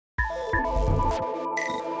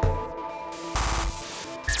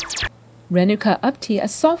Renuka Upti, a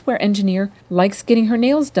software engineer, likes getting her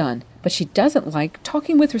nails done, but she doesn't like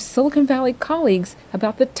talking with her Silicon Valley colleagues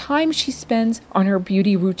about the time she spends on her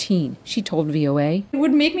beauty routine, she told VOA. It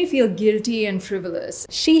would make me feel guilty and frivolous.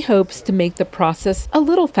 She hopes to make the process a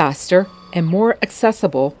little faster and more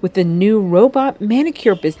accessible with the new robot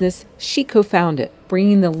manicure business she co-founded,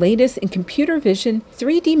 bringing the latest in computer vision,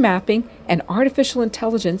 3D mapping, and artificial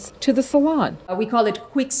intelligence to the salon. We call it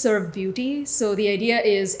quick serve beauty. So the idea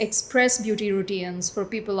is express beauty routines for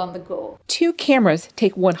people on the go. 2 cameras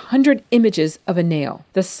take 100 images of a nail.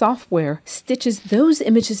 The software stitches those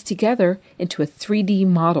images together into a 3D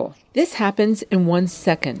model. This happens in 1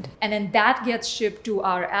 second. And then that gets shipped to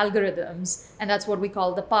our algorithms, and that's what we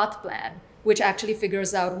call the path plan, which actually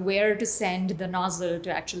figures out where to send the nozzle to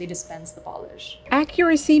actually dispense the polish.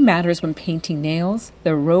 Accuracy matters when painting nails.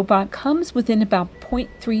 The robot comes within about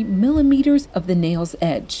 0.3 millimeters of the nail's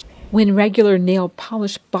edge. When regular nail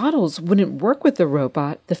polish bottles wouldn't work with the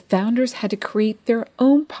robot, the founders had to create their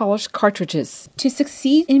own polish cartridges. To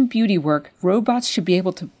succeed in beauty work, robots should be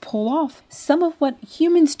able to pull off some of what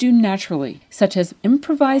humans do naturally, such as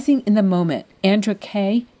improvising in the moment. Andra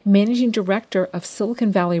Kay, managing director of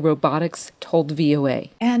Silicon Valley Robotics, told VOA.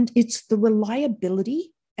 And it's the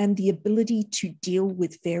reliability and the ability to deal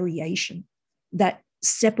with variation that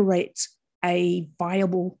separates a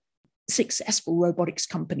viable, successful robotics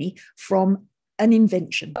company from an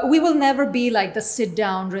invention. We will never be like the sit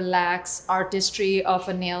down, relax artistry of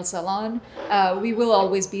a nail salon. We will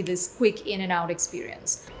always be this quick in and out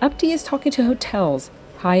experience. Upti is talking to hotels,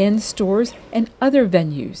 high-end stores, and other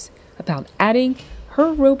venues about adding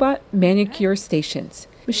her robot manicure stations.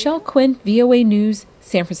 Michelle Quinn, VOA News,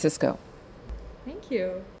 San Francisco. Thank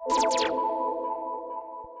you.